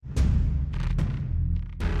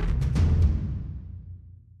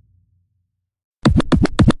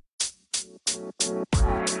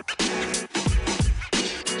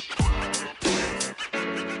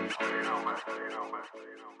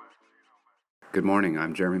Good morning,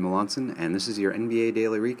 I'm Jeremy Melanson, and this is your NBA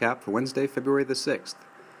Daily Recap for Wednesday, February the 6th.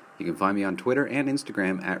 You can find me on Twitter and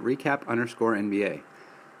Instagram at recap_NBA.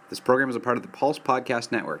 This program is a part of the Pulse Podcast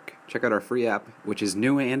Network. Check out our free app, which is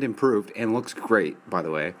new and improved and looks great, by the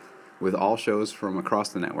way, with all shows from across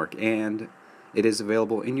the network, and it is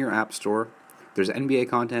available in your app store. There's NBA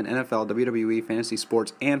content, NFL, WWE, fantasy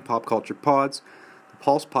sports, and pop culture pods. The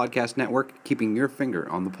Pulse Podcast Network, keeping your finger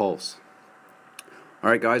on the pulse. All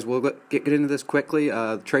right, guys, we'll get into this quickly.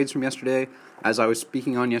 The trades from yesterday, as I was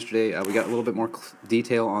speaking on yesterday, we got a little bit more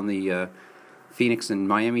detail on the Phoenix and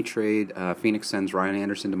Miami trade. Phoenix sends Ryan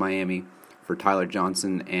Anderson to Miami for Tyler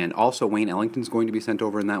Johnson, and also Wayne Ellington's going to be sent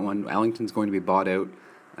over in that one. Ellington's going to be bought out,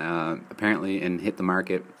 apparently, and hit the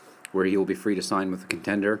market, where he will be free to sign with a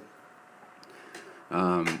contender.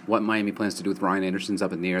 What Miami plans to do with Ryan Anderson's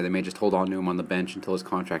up in the air. They may just hold on to him on the bench until his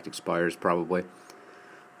contract expires, probably.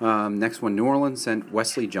 Next one, New Orleans sent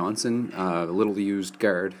Wesley Johnson, a little-used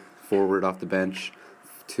guard, forward off the bench,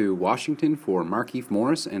 to Washington for Markieff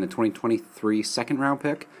Morris and a 2023 second-round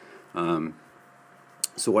pick.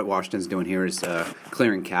 So what Washington's doing here is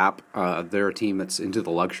clearing cap. They're a team that's into the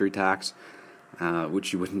luxury tax,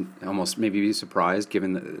 which you wouldn't almost maybe be surprised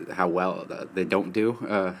given how well they don't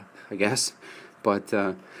do, I guess. But,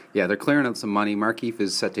 yeah, they're clearing out some money. Markieff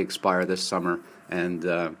is set to expire this summer,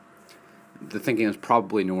 and the thinking is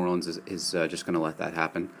probably New Orleans is just going to let that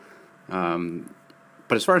happen.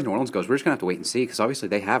 But as far as New Orleans goes, we're just going to have to wait and see, because obviously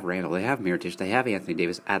they have Randall, they have Mirotic, they have Anthony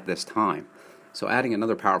Davis at this time. So adding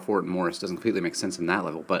another power forward in Morris doesn't completely make sense in that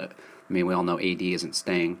level, but, I mean, we all know AD isn't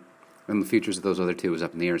staying, and the futures of those other two is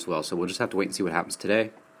up in the air as well, so we'll just have to wait and see what happens today,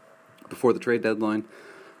 before the trade deadline.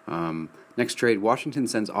 Next trade, Washington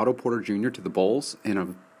sends Otto Porter Jr. to the Bulls in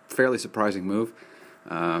a fairly surprising move.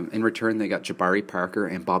 In return, they got Jabari Parker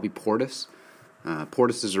and Bobby Portis.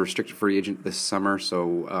 Portis is a restricted free agent this summer,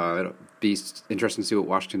 so it'll be interesting to see what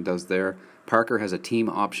Washington does there. Parker has a team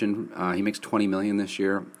option. He makes $20 million this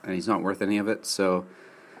year, and he's not worth any of it, so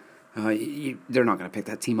they're not going to pick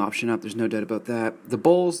that team option up. There's no doubt about that. The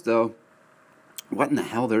Bulls, though, what in the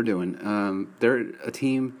hell they're doing? They're a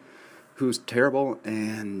team who's terrible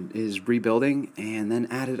and is rebuilding, and then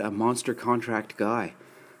added a monster contract guy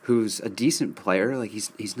who's a decent player. Like,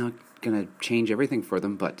 he's not going to change everything for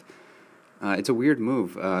them, but it's a weird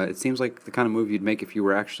move. It seems like the kind of move you'd make if you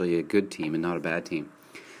were actually a good team and not a bad team.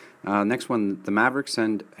 Next one, the Mavericks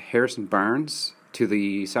send Harrison Barnes to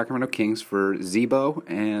the Sacramento Kings for Zebo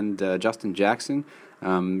and Justin Jackson.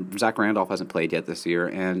 Zach Randolph hasn't played yet this year,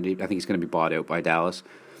 and I think he's going to be bought out by Dallas.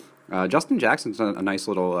 Justin Jackson's a nice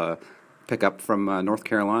little pickup from North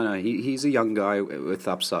Carolina. He's a young guy with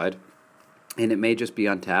upside, and it may just be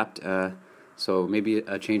untapped. So maybe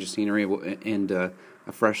a change of scenery and a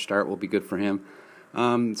fresh start will be good for him.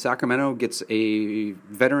 Sacramento gets a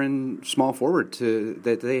veteran small forward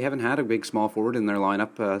that they haven't had a big small forward in their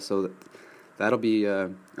lineup, so that'll be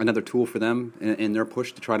another tool for them in their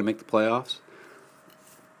push to try to make the playoffs.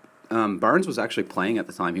 Barnes was actually playing at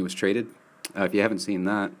the time he was traded. If you haven't seen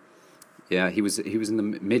that, yeah, he was in the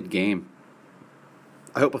mid game.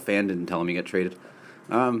 I hope a fan didn't tell him he got traded.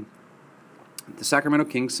 The Sacramento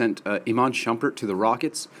Kings sent Iman Shumpert to the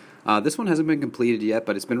Rockets. This one hasn't been completed yet,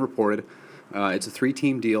 but it's been reported. It's a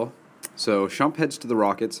 3-team deal. So Shump heads to the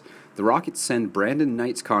Rockets. The Rockets send Brandon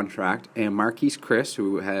Knight's contract and Marquise Chris,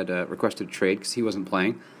 who had requested a trade because he wasn't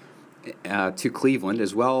playing, to Cleveland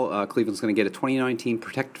as well. Cleveland's going to get a 2019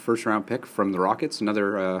 protected first-round pick from the Rockets,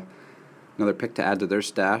 another pick to add to their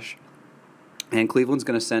stash. And Cleveland's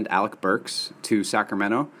going to send Alec Burks to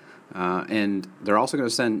Sacramento. And they're also going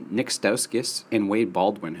to send Nick Stauskas and Wade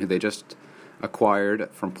Baldwin, who they just acquired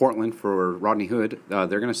from Portland for Rodney Hood. They're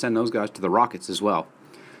going to send those guys to the Rockets as well.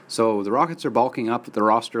 So the Rockets are bulking up the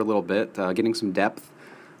roster a little bit, getting some depth.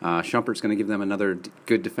 Shumpert's going to give them another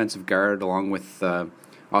good defensive guard along with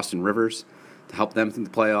Austin Rivers to help them through the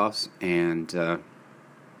playoffs. And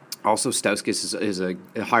also Stauskas is a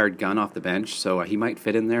hired gun off the bench, so he might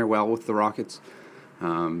fit in there well with the Rockets.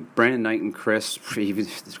 Brandon Knight and Chris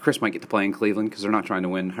might get to play in Cleveland because they're not trying to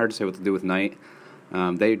win. Hard to say what to do with Knight.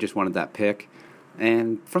 They just wanted that pick.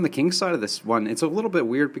 And from the Kings side of this one, it's a little bit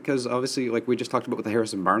weird because obviously, like we just talked about with the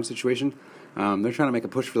Harrison Barnes situation, they're trying to make a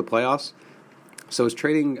push for the playoffs. So is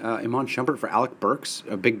trading Iman Shumpert for Alec Burks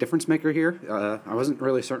a big difference maker here? I wasn't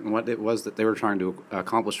really certain what it was that they were trying to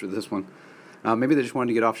accomplish for this one. Maybe they just wanted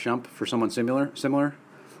to get off Shump for someone similar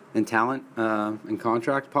in talent and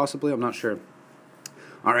contract, possibly. I'm not sure.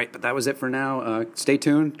 All right, but that was it for now. Stay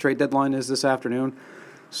tuned. Trade deadline is this afternoon,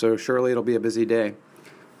 so surely it'll be a busy day.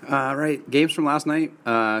 All right, games from last night.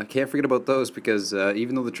 Can't forget about those because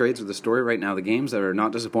even though the trades are the story right now, the games are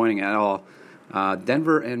not disappointing at all.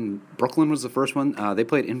 Denver and Brooklyn was the first one. They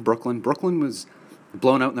played in Brooklyn. Brooklyn was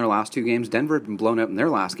blown out in their last two games. Denver had been blown out in their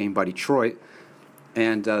last game by Detroit.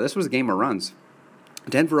 And this was a game of runs.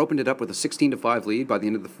 Denver opened it up with a 16-5 lead. By the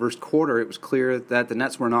end of the first quarter, it was clear that the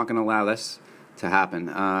Nets were not going to allow this to happen.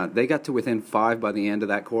 They got to within 5 by the end of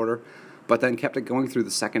that quarter, but then kept it going through the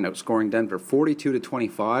second, outscoring Denver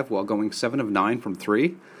 42-25 while going 7 of 9 from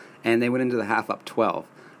 3, and they went into the half up 12.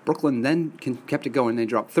 Brooklyn then kept it going. They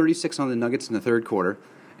dropped 36 on the Nuggets in the third quarter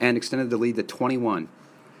and extended the lead to 21.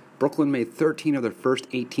 Brooklyn made 13 of their first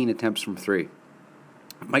 18 attempts from 3.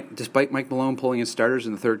 Despite Mike Malone pulling his starters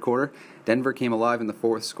in the third quarter, Denver came alive in the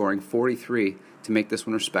fourth, scoring 43 to make this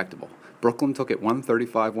one respectable. Brooklyn took it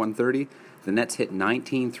 135-130. The Nets hit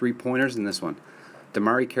 19 three-pointers in this one.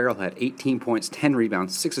 DeMarre Carroll had 18 points, 10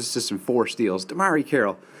 rebounds, 6 assists, and 4 steals. DeMarre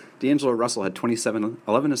Carroll. D'Angelo Russell had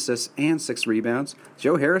 11 assists, and 6 rebounds.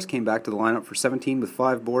 Joe Harris came back to the lineup for 17 with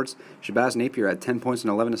 5 boards. Shabazz Napier had 10 points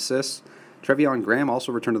and 11 assists. Treveon Graham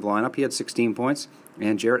also returned to the lineup. He had 16 points.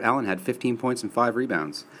 And Jarrett Allen had 15 points and 5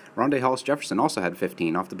 rebounds. Rondae Hollis-Jefferson also had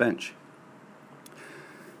 15 off the bench.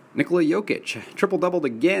 Nikola Jokic triple-doubled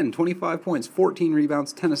again, 25 points, 14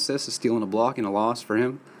 rebounds, 10 assists, a steal and a block, and a loss for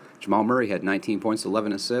him. Jamal Murray had 19 points,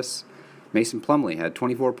 11 assists. Mason Plumlee had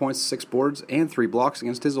 24 points, 6 boards, and 3 blocks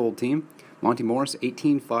against his old team. Monty Morris,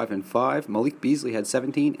 18, 5, and 5. Malik Beasley had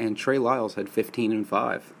 17, and Trey Lyles had 15 and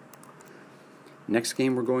 5. Next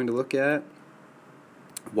game we're going to look at,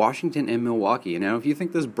 Washington and Milwaukee. Now, if you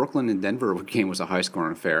think this Brooklyn and Denver game was a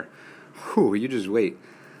high-scoring affair, you just wait.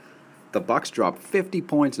 The Bucks dropped 50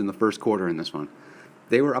 points in the first quarter in this one.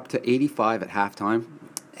 They were up to 85 at halftime,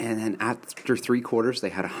 and then after 3 quarters, they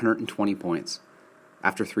had 120 points.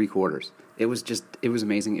 After 3 quarters, it was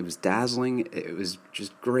amazing. It was dazzling. It was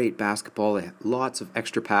just great basketball. They had lots of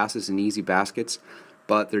extra passes and easy baskets,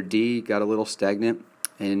 but their D got a little stagnant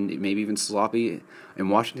and maybe even sloppy. And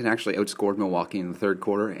Washington actually outscored Milwaukee in the third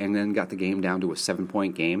quarter and then got the game down to a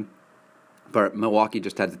 7-point game. But Milwaukee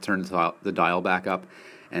just had to turn the dial back up,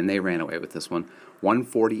 and they ran away with this one,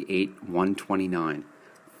 148-129.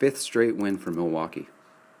 5th straight win for Milwaukee.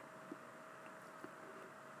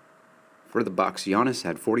 For the Bucks, Giannis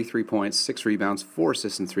had 43 points, 6 rebounds, 4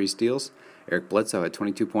 assists, and 3 steals. Eric Bledsoe had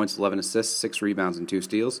 22 points, 11 assists, 6 rebounds, and 2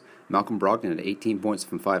 steals. Malcolm Brogdon had 18 points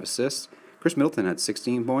from 5 assists. Chris Middleton had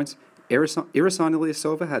 16 points. Ersan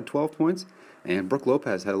Ilyasova had 12 points. And Brook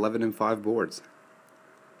Lopez had 11 and 5 boards.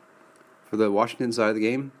 For the Washington side of the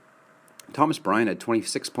game, Thomas Bryant had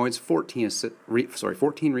 26 points, 14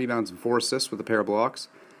 rebounds, and 4 assists with a pair of blocks.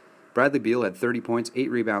 Bradley Beal had 30 points, 8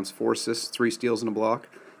 rebounds, 4 assists, 3 steals, and a block.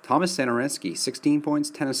 Thomas Satoransky, 16 points,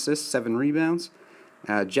 10 assists, 7 rebounds.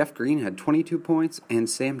 Jeff Green had 22 points, and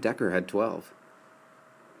Sam Decker had 12.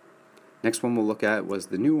 Next one we'll look at was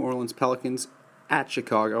the New Orleans Pelicans at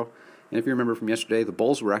Chicago. And if you remember from yesterday, the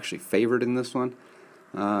Bulls were actually favored in this one.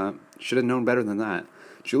 Should have known better than that.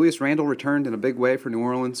 Julius Randle returned in a big way for New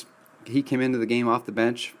Orleans. He came into the game off the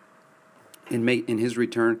bench in his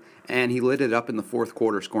return, and he lit it up in the fourth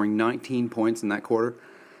quarter, scoring 19 points in that quarter.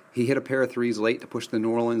 He hit a pair of threes late to push the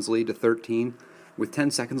New Orleans lead to 13. With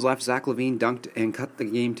 10 seconds left, Zach LaVine dunked and cut the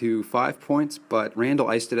game to 5 points, but Randle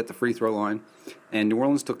iced it at the free throw line, and New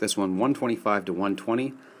Orleans took this one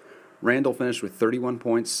 125-120. Randle finished with 31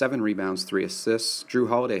 points, 7 rebounds, 3 assists. Drew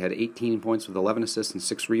Holiday had 18 points with 11 assists and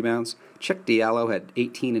 6 rebounds. Cheick Diallo had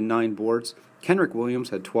 18 and 9 boards. Kenrich Williams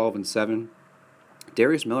had 12 and 7.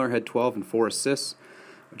 Darius Miller had 12 and 4 assists.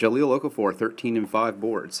 Jahlil Okafor 13 and 5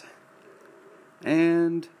 boards.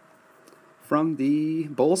 And from the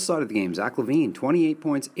Bulls side of the game, Zach LaVine, 28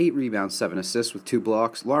 points, 8 rebounds, 7 assists with 2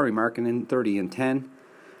 blocks. Lauri Markkanen, 30 and 10.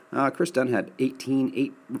 Chris Dunn had 18,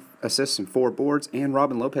 8 assists and 4 boards, and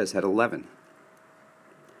Robin Lopez had 11.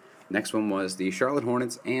 Next one was the Charlotte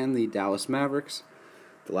Hornets and the Dallas Mavericks.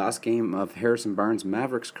 The last game of Harrison Barnes'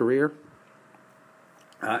 Mavericks career.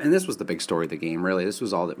 And this was the big story of the game, really. This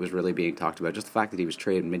was all that was really being talked about, just the fact that he was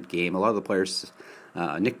traded mid-game. A lot of the players,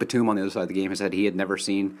 Nick Batum on the other side of the game has said he had never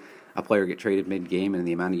seen a player get traded mid-game in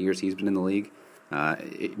the amount of years he's been in the league.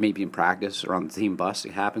 It may be in practice or on the team bus,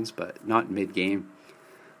 it happens, but not mid-game.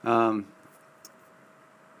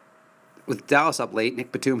 With Dallas up late,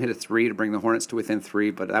 Nick Batum hit a 3 to bring the Hornets to within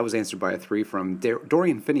 3, but that was answered by a 3 from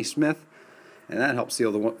Dorian Finney-Smith, and that helped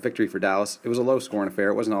seal the victory for Dallas. It was a low-scoring affair.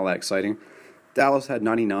 It wasn't all that exciting. Dallas had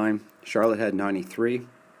 99. Charlotte had 93.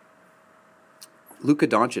 Luka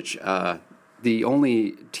Doncic, the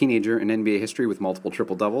only teenager in NBA history with multiple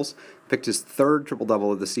triple-doubles, picked his 3rd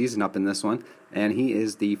triple-double of the season up in this one, and he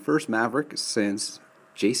is the first Maverick since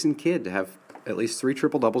Jason Kidd to have at least 3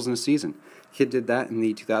 triple-doubles in a season. Kidd did that in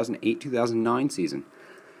the 2008-2009 season.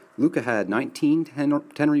 Luka had 19,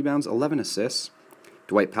 10 rebounds, 11 assists.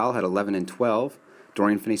 Dwight Powell had 11 and 12.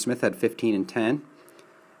 Dorian Finney-Smith had 15 and 10.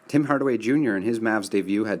 Tim Hardaway Jr. in his Mavs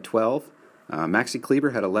debut had 12. Maxi Kleber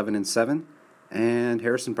had 11 and 7. And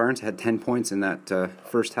Harrison Barnes had 10 points in that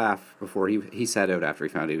first half before he sat out after he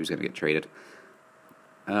found out he was going to get traded.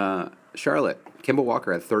 Charlotte, Kemba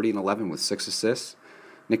Walker had 30 and 11 with 6 assists.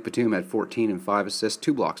 Nick Batum had 14 and 5 assists,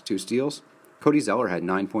 2 blocks, 2 steals. Cody Zeller had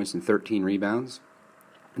 9 points and 13 rebounds.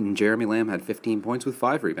 And Jeremy Lamb had 15 points with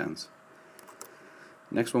 5 rebounds.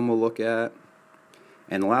 Next one we'll look at,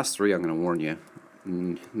 and the last 3 I'm going to warn you,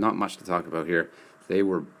 not much to talk about here. They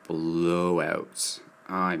were blowouts.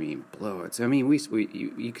 I mean, blowouts. I mean,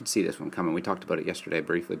 you could see this one coming. We talked about it yesterday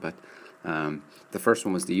briefly, but the first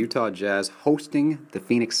one was the Utah Jazz hosting the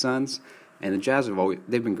Phoenix Suns, and the Jazz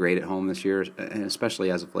they've been great at home this year, and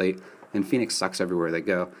especially as of late. And Phoenix sucks everywhere they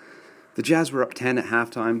go. The Jazz were up 10 at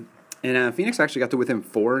halftime, and Phoenix actually got to within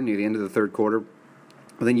 4 near the end of the third quarter.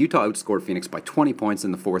 But then Utah outscored Phoenix by 20 points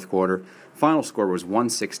in the fourth quarter. Final score was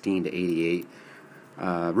 116 to 88.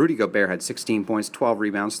 Rudy Gobert had 16 points, 12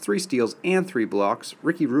 rebounds, 3 steals, and 3 blocks.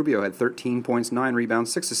 Ricky Rubio had 13 points, 9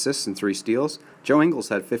 rebounds, 6 assists, and 3 steals. Joe Ingles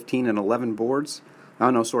had 15 and 11 boards.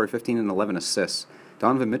 15 and 11 assists.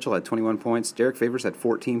 Donovan Mitchell had 21 points. Derek Favors had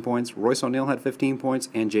 14 points. Royce O'Neal had 15 points,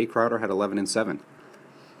 and Jay Crowder had 11 and 7.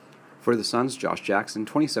 For the Suns, Josh Jackson,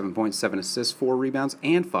 27 points, 7 assists, 4 rebounds,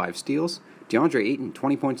 and 5 steals. DeAndre Ayton,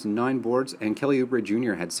 20 points and 9 boards, and Kelly Oubre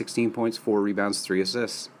Jr. had 16 points, 4 rebounds, 3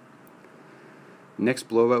 assists. Next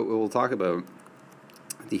blowout we will talk about,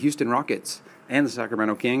 the Houston Rockets and the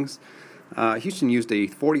Sacramento Kings. Houston used a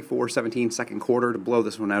 44-17 second quarter to blow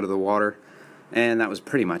this one out of the water, and that was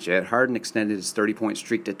pretty much it. Harden extended his 30-point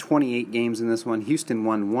streak to 28 games in this one. Houston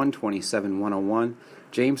won 127-101.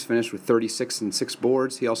 James finished with 36 and 6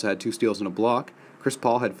 boards. He also had 2 steals and a block. Chris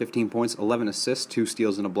Paul had 15 points, 11 assists, 2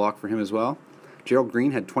 steals and a block for him as well. Gerald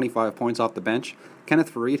Green had 25 points off the bench.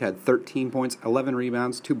 Kenneth Faried had 13 points, 11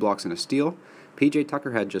 rebounds, 2 blocks and a steal. PJ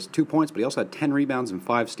Tucker had just 2 points, but he also had 10 rebounds and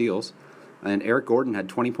 5 steals. And Eric Gordon had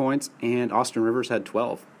 20 points, and Austin Rivers had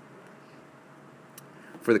 12.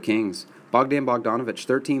 For the Kings, Bogdan Bogdanovic,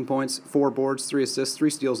 13 points, 4 boards, 3 assists, 3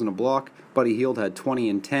 steals and a block. Buddy Hield had 20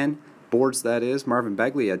 and 10 boards, that is. Marvin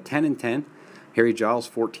Bagley had 10 and 10. Harry Giles,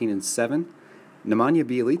 14 and 7. Nemanja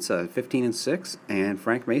Bjelica, 15 and 6, and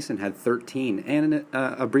Frank Mason had 13, and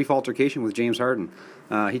a brief altercation with James Harden.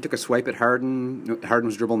 He took a swipe at Harden. Harden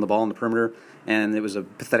was dribbling the ball on the perimeter, and it was a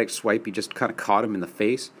pathetic swipe. He just kind of caught him in the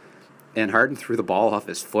face, and Harden threw the ball off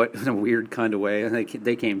his foot in a weird kind of way, and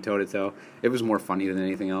they came toe-to-toe. It was more funny than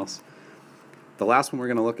anything else. The last one we're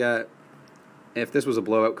going to look at, if this was a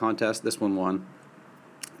blowout contest, this one won.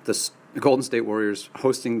 The Golden State Warriors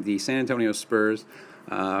hosting the San Antonio Spurs.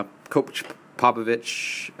 Coach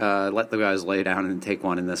Popovich let the guys lay down and take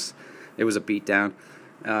one in this. It was a beatdown.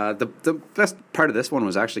 The best part of this one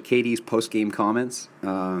was actually KD's post-game comments.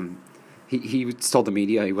 He told the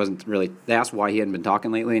media he wasn't really... They asked why he hadn't been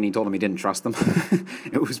talking lately, and he told them he didn't trust them.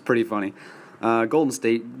 It was pretty funny. Golden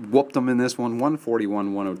State whooped them in this one,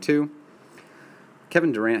 141-102.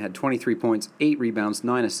 Kevin Durant had 23 points, 8 rebounds,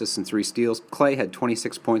 9 assists, and 3 steals. Clay had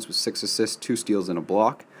 26 points with 6 assists, 2 steals, and a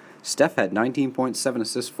block. Steph had 19 points, 7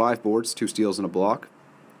 assists, 5 boards, 2 steals, and a block.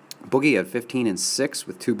 Boogie had 15 and 6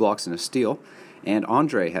 with 2 blocks and a steal. And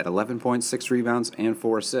Andre had 11 points, 6 rebounds, and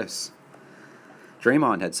 4 assists.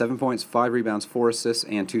 Draymond had 7 points, 5 rebounds, 4 assists,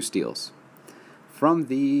 and 2 steals. From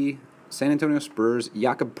the San Antonio Spurs,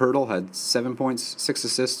 Jakob Poeltl had 7 points, 6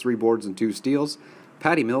 assists, 3 boards, and 2 steals.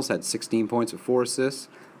 Patty Mills had 16 points with 4 assists.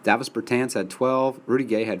 Davis Bertans had 12. Rudy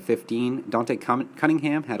Gay had 15. Dante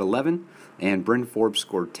Cunningham had 11. And Bryn Forbes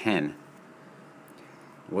scored 10.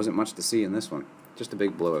 There wasn't much to see in this one. Just a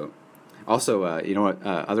big blowout. Also, you know what?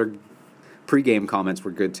 Other pregame comments were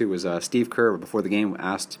good, too. Was Steve Kerr, before the game,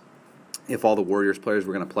 asked if all the Warriors players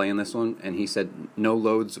were going to play in this one. And he said, no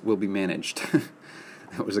loads will be managed.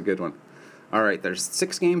 That was a good one. All right, there's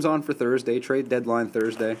 6 games on for Thursday. Trade deadline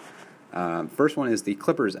Thursday. First one is the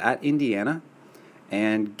Clippers at Indiana.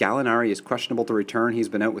 And Gallinari is questionable to return. He's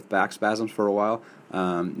been out with back spasms for a while.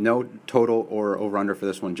 No total or over-under for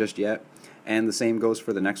this one just yet. And the same goes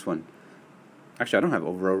for the next one. Actually, I don't have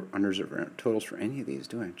over-unders or totals for any of these,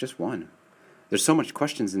 do I? Just one. There's so much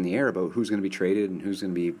questions in the air about who's going to be traded and who's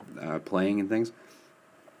going to be playing and things.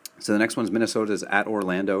 So the next one's Minnesota's at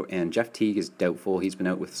Orlando, and Jeff Teague is doubtful. He's been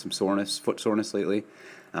out with some soreness, foot soreness lately.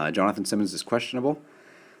 Jonathan Simmons is questionable.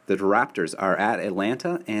 The Raptors are at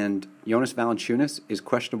Atlanta, and Jonas Valanciunas is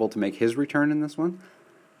questionable to make his return in this one.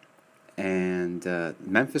 And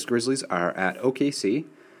Memphis Grizzlies are at OKC.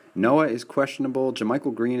 Noah is questionable.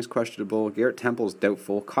 JaMychal Green is questionable. Garrett Temple is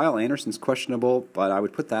doubtful. Kyle Anderson's questionable, but I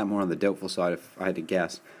would put that more on the doubtful side if I had to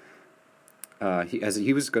guess.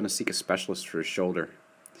 He was going to seek a specialist for his shoulder.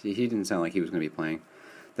 He didn't sound like he was going to be playing.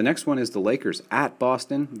 The next one is the Lakers at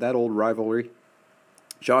Boston, that old rivalry.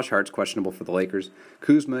 Josh Hart's questionable for the Lakers.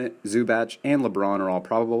 Kuzma, Zubac, and LeBron are all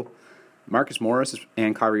probable. Marcus Morris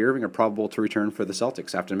and Kyrie Irving are probable to return for the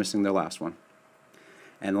Celtics after missing their last one.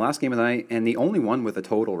 And the last game of the night, and the only one with a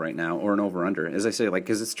total right now, or an over-under, as I say,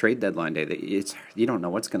 because it's trade deadline day, you don't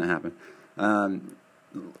know what's going to happen.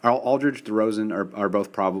 Aldridge, DeRozan are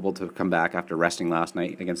both probable to come back after resting last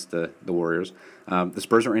night against the Warriors. The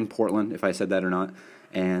Spurs are in Portland, if I said that or not,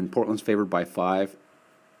 and Portland's favored by 5.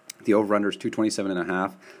 The over-under is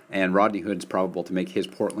 227.5, and Rodney Hood's probable to make his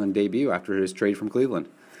Portland debut after his trade from Cleveland.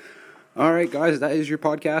 All right, guys, that is your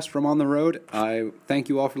podcast from On the Road. I thank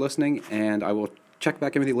you all for listening, and I will check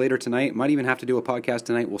back in with you later tonight. Might even have to do a podcast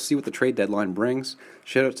tonight. We'll see what the trade deadline brings.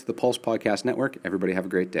 Shout out to the Pulse Podcast Network. Everybody have a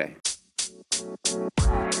great day.